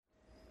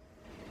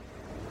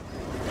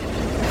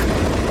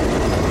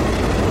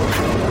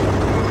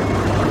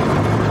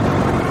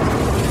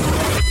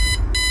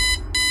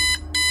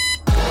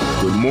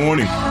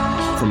morning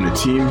from the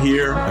team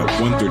here at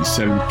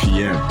 1:37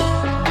 p.m.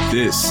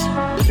 This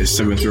is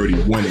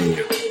 7:31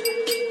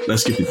 a.m.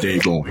 Let's get the day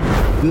going.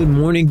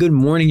 Good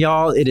morning,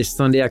 y'all. It is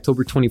Sunday,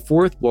 October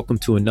 24th. Welcome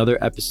to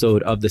another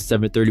episode of the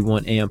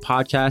 7:31 a.m.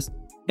 podcast.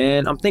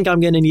 And I'm thinking I'm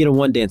going to need a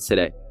one dance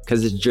today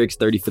because it's Drake's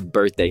 35th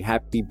birthday.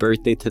 Happy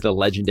birthday to the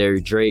legendary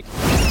Drake.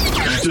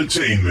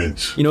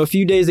 Entertainment. A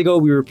few days ago,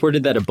 we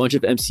reported that a bunch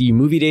of MCU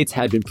movie dates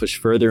had been pushed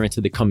further into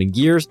the coming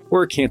years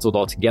or canceled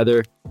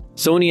altogether.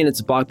 Sony and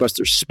its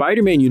blockbuster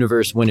Spider-Man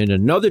universe went in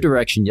another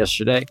direction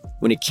yesterday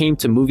when it came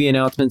to movie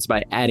announcements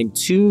by adding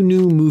 2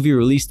 new movie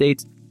release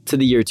dates to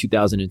the year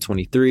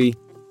 2023.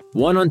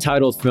 One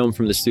untitled film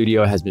from the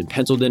studio has been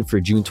penciled in for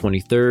June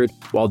 23rd,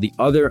 while the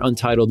other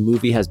untitled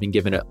movie has been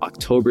given an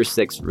October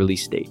 6th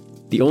release date.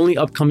 The only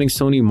upcoming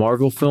Sony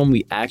Marvel film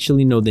we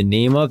actually know the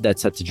name of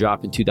that's set to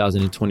drop in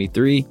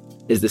 2023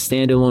 is the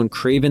standalone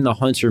Kraven the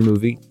Hunter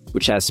movie,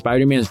 which has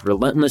Spider-Man's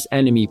relentless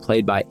enemy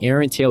played by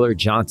Aaron Taylor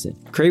Johnson.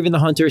 Kraven the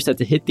Hunter is set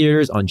to hit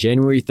theaters on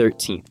January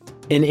 13th.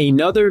 In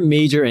another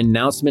major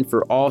announcement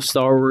for all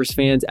Star Wars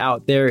fans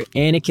out there,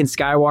 Anakin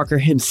Skywalker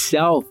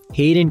himself,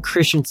 Hayden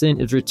Christensen,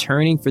 is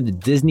returning for the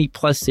Disney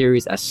Plus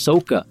series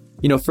Ahsoka.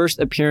 First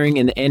appearing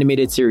in the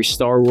animated series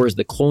Star Wars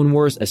The Clone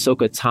Wars,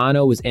 Ahsoka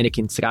Tano was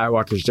Anakin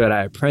Skywalker's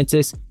Jedi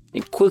apprentice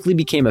and quickly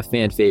became a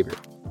fan favorite.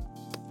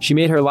 She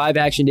made her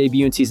live-action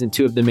debut in Season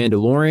 2 of The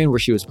Mandalorian, where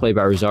she was played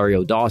by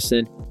Rosario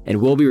Dawson,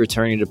 and will be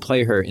returning to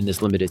play her in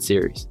this limited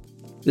series.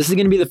 This is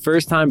going to be the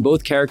first time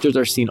both characters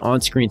are seen on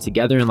screen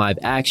together in live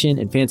action,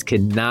 and fans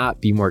could not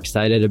be more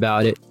excited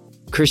about it.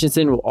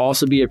 Christensen will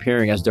also be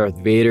appearing as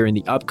Darth Vader in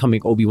the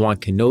upcoming Obi-Wan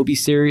Kenobi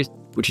series,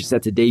 which is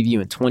set to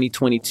debut in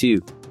 2022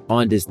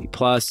 on Disney+.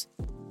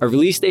 A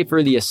release date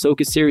for the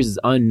Ahsoka series is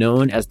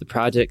unknown as the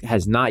project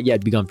has not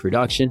yet begun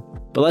production,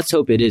 but let's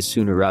hope it is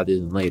sooner rather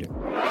than later.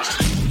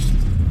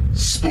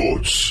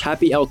 Sports.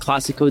 Happy El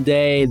Clasico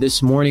Day.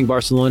 This morning,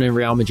 Barcelona and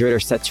Real Madrid are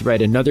set to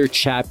write another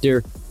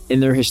chapter in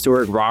their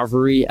historic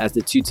rivalry as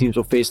the two teams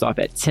will face off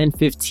at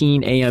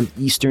 10:15 a.m.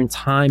 Eastern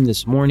time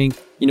this morning.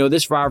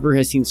 This rivalry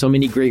has seen so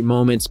many great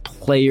moments,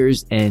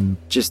 players, and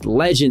just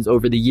legends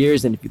over the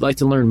years. And if you'd like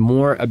to learn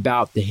more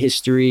about the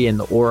history and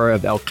the aura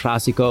of El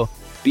Clasico,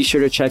 be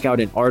sure to check out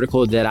an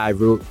article that I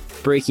wrote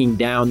breaking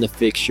down the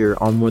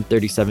fixture on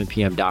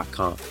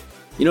 137pm.com.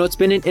 It's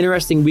been an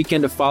interesting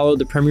weekend to follow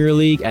the Premier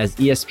League as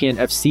ESPN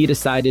FC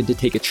decided to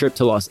take a trip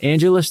to Los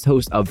Angeles to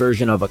host a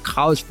version of a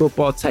college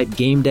football type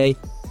game day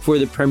for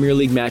the Premier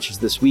League matches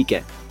this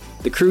weekend.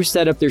 The crew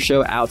set up their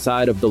show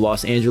outside of the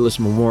Los Angeles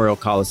Memorial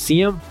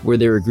Coliseum, where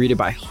they were greeted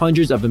by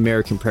hundreds of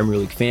American Premier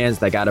League fans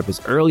that got up as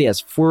early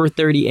as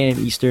 4:30 a.m.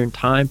 Eastern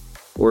Time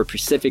or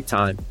Pacific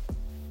Time.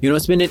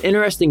 It's been an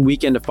interesting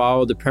weekend to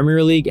follow the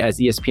Premier League as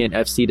ESPN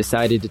FC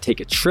decided to take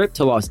a trip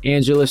to Los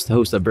Angeles to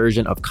host a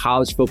version of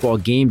college football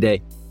game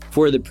day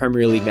for the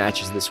Premier League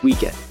matches this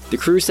weekend. The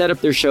crew set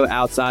up their show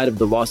outside of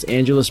the Los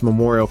Angeles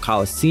Memorial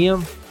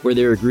Coliseum, where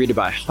they were greeted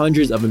by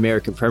hundreds of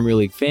American Premier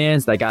League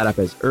fans that got up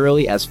as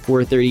early as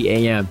 4:30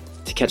 a.m.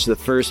 to catch the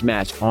first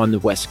match on the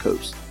West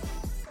Coast.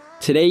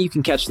 Today, you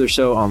can catch their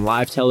show on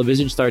live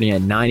television starting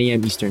at 9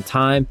 a.m. Eastern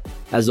Time,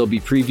 as they'll be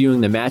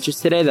previewing the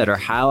matches today that are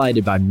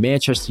highlighted by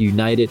Manchester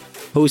United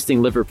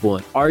hosting Liverpool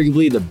in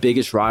arguably the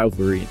biggest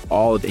rivalry in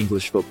all of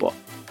English football.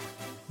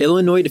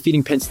 Illinois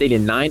defeating Penn State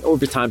in 9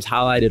 overtimes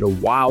highlighted a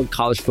wild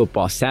college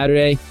football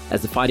Saturday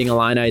as the Fighting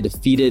Illini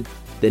defeated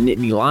the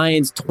Nittany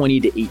Lions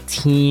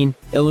 20-18.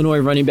 Illinois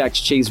running backs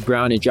Chase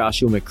Brown and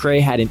Joshua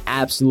McCray had an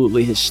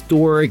absolutely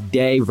historic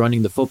day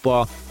running the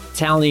football,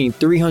 tallying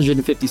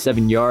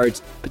 357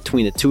 yards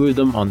between the two of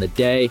them on the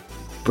day.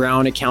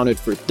 Brown accounted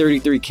for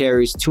 33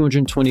 carries,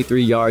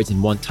 223 yards,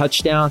 and 1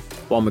 touchdown,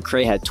 while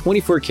McCray had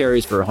 24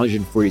 carries for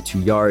 142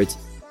 yards.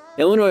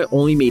 Illinois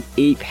only made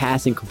 8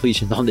 passing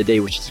completions on the day,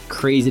 which is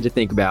crazy to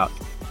think about.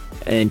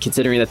 And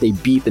considering that they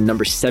beat the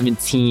number 7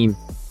 team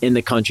in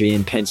the country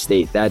in Penn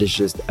State, that is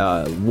just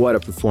what a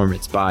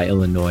performance by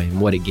Illinois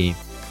and what a game.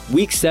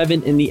 Week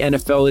 7 in the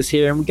NFL is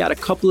here, and we got a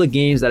couple of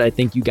games that I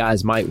think you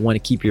guys might want to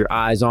keep your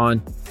eyes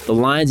on. The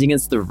Lions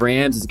against the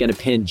Rams is going to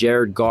pin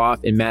Jared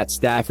Goff and Matt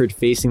Stafford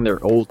facing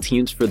their old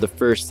teams for the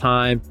first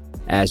time,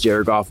 as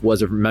Jared Goff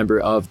was a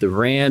member of the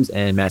Rams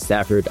and Matt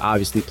Stafford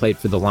obviously played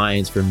for the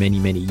Lions for many,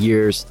 many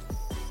years.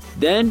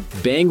 Then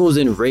Bengals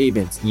and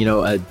Ravens, a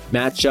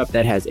matchup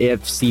that has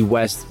AFC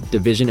West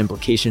division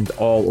implications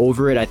all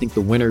over it. I think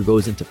the winner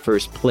goes into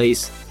first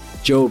place.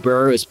 Joe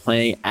Burrow is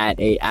playing at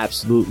a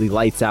absolutely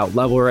lights out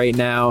level right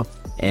now.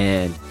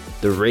 And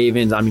the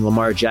Ravens,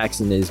 Lamar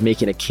Jackson is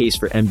making a case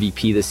for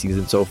MVP this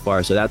season so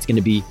far. So that's going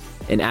to be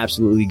an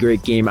absolutely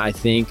great game, I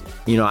think.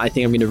 I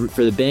think I'm going to root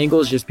for the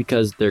Bengals just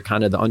because they're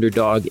kind of the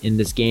underdog in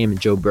this game. And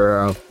Joe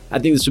Burrow, I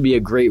think this would be a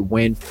great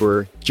win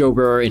for Joe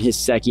Burrow in his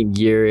second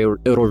year.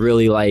 It'll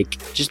really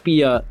just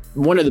be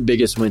one of the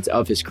biggest wins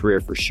of his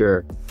career for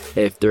sure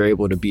if they're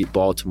able to beat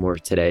Baltimore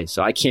today.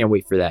 So I can't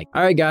wait for that.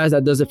 All right, guys,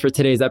 that does it for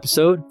today's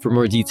episode. For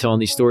more detail on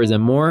these stories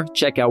and more,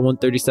 check out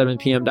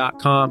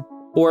 137pm.com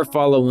or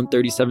follow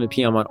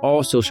 137pm on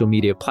all social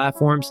media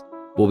platforms.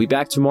 We'll be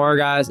back tomorrow,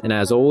 guys. And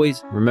as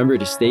always, remember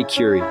to stay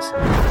curious.